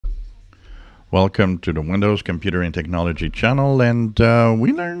Welcome to the Windows Computer and Technology channel, and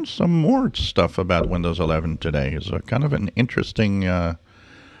we learned some more stuff about Windows 11 today. It's a kind of an interesting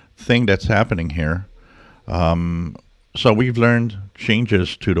thing that's happening here. So we've learned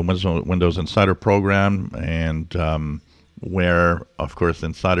changes to the Windows Insider program, and where, of course,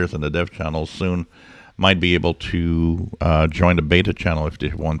 insiders in the dev channel soon might be able to join the beta channel if they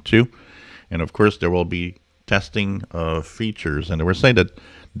want to. And of course, there will be testing of features, and we're saying that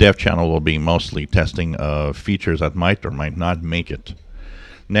dev channel will be mostly testing of features that might or might not make it.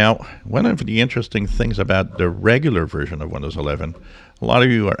 Now, one of the interesting things about the regular version of Windows 11, a lot of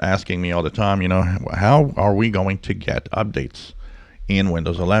you are asking me all the time, how are we going to get updates in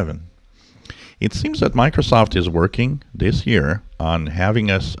Windows 11? It seems that Microsoft is working this year on having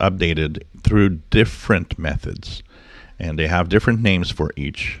us updated through different methods, and they have different names for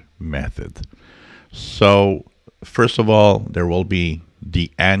each method. So, first of all, there will be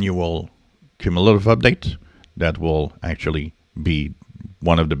the annual cumulative update that will actually be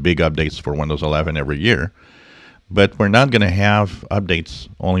one of the big updates for Windows 11 every year. But we're not going to have updates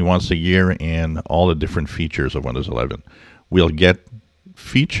only once a year in all the different features of Windows 11. We'll get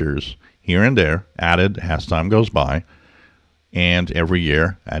features here and there added as time goes by, and every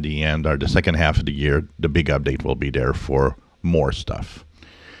year at the end or the second half of the year, the big update will be there for more stuff.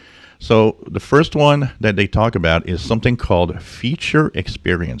 So the first one that they talk about is something called Feature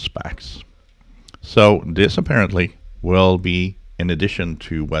Experience Packs. So this apparently will be in addition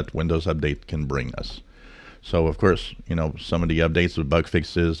to what Windows Update can bring us. So of course, some of the updates with bug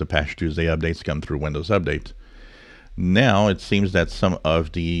fixes, the Patch Tuesday updates come through Windows Update. Now it seems that some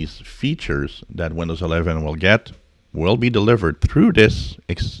of these features that Windows 11 will get will be delivered through this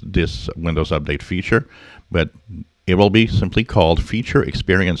Windows Update feature, but it will be simply called Feature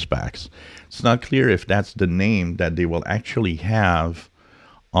Experience Packs. It's not clear if that's the name that they will actually have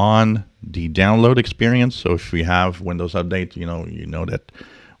on the download experience. So if we have Windows Update, you know that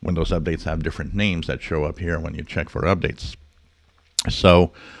Windows Updates have different names that show up here when you check for updates.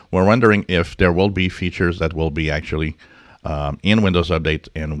 So we're wondering if there will be features that will be actually in Windows Update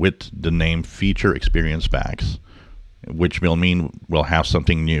and with the name Feature Experience Packs, which will mean we'll have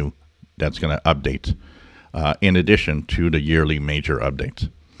something new that's going to update in addition to the yearly major update.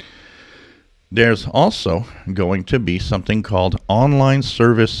 There's also going to be something called Online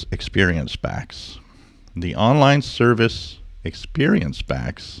Service Experience Packs. The Online Service Experience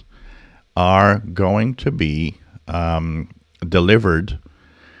Packs are going to be delivered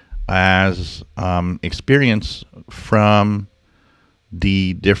as experience from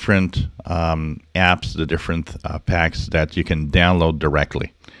the different apps, the different packs that you can download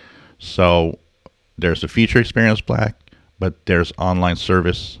directly. So there's a Feature Experience Pack, but there's Online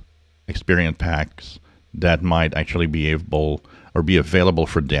Service Experience Packs that might actually be able or be available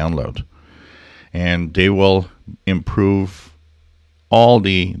for download. And they will improve all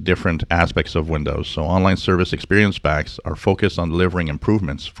the different aspects of Windows. So Online Service Experience Packs are focused on delivering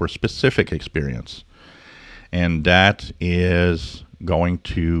improvements for specific experience. And that is going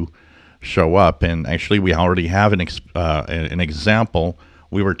to show up. And actually, we already have an example.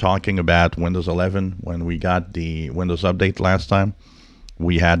 We were talking about Windows 11 when we got the Windows Update last time.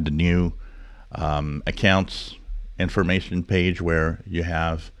 We had the new accounts information page where you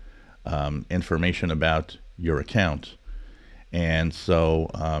have information about your account. And so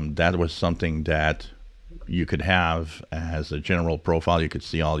that was something that you could have as a general profile. You could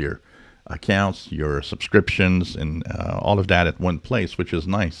see all your accounts, your subscriptions, and all of that at one place, which is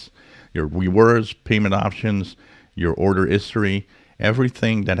nice. Your rewards, payment options, your order history,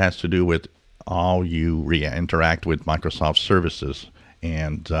 everything that has to do with how you interact with Microsoft services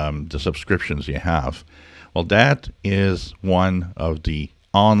and the subscriptions you have. Well, that is one of the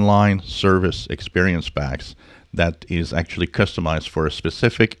Online Service Experience Packs that is actually customized for a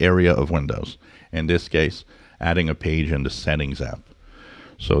specific area of Windows. In this case, adding a page in the Settings app.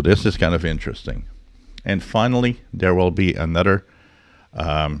 So this is kind of interesting. And finally, there will be another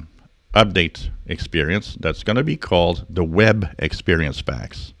update experience that's going to be called the Web Experience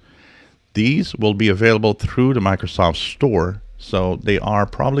Packs. These will be available through the Microsoft Store, so they are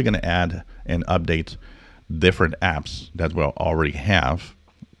probably going to add and update different apps that we'll already have.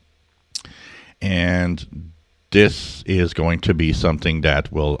 And this is going to be something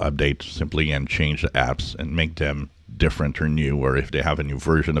that will update simply and change the apps and make them different or new, or if they have a new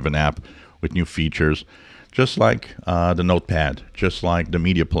version of an app with new features, just like the Notepad, just like the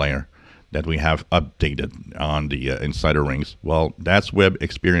media player that we have updated on the Insider Rings. Well, that's Web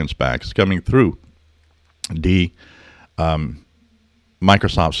Experience Packs coming through the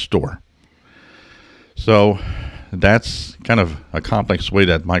Microsoft Store. So that's kind of a complex way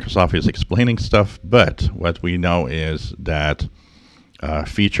that Microsoft is explaining stuff, but what we know is that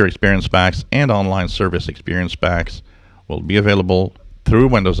feature experience packs and online service experience packs will be available through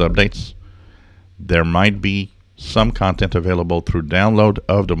Windows updates. There might be some content available through download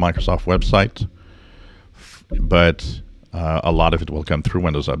of the Microsoft website, but a lot of it will come through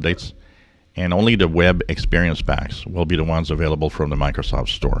Windows updates. And only the web experience packs will be the ones available from the Microsoft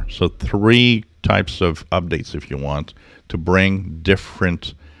Store. So 3 types of updates if you want to bring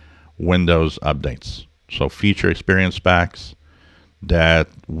different Windows updates. So feature experience packs that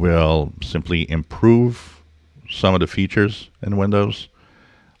will simply improve some of the features in Windows.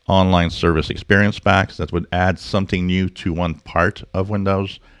 Online service experience packs that would add something new to one part of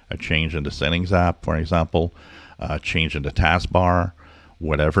Windows, a change in the settings app, for example, a change in the taskbar,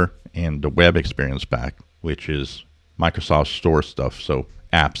 whatever. And the web experience pack, which is Microsoft Store stuff, so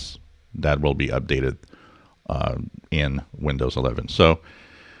apps that will be updated in Windows 11. So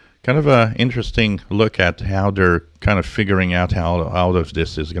kind of an interesting look at how they're kind of figuring out how all of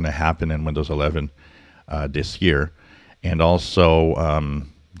this is going to happen in Windows 11 this year. And also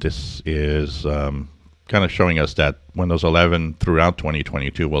this is kind of showing us that Windows 11 throughout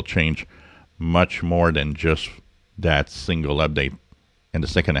 2022 will change much more than just that single update in the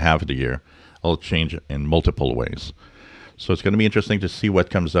second half of the year. It'll change in multiple ways. So it's going to be interesting to see what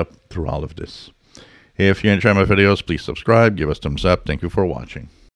comes up through all of this. If you enjoy my videos, please subscribe, give us thumbs up. Thank you for watching.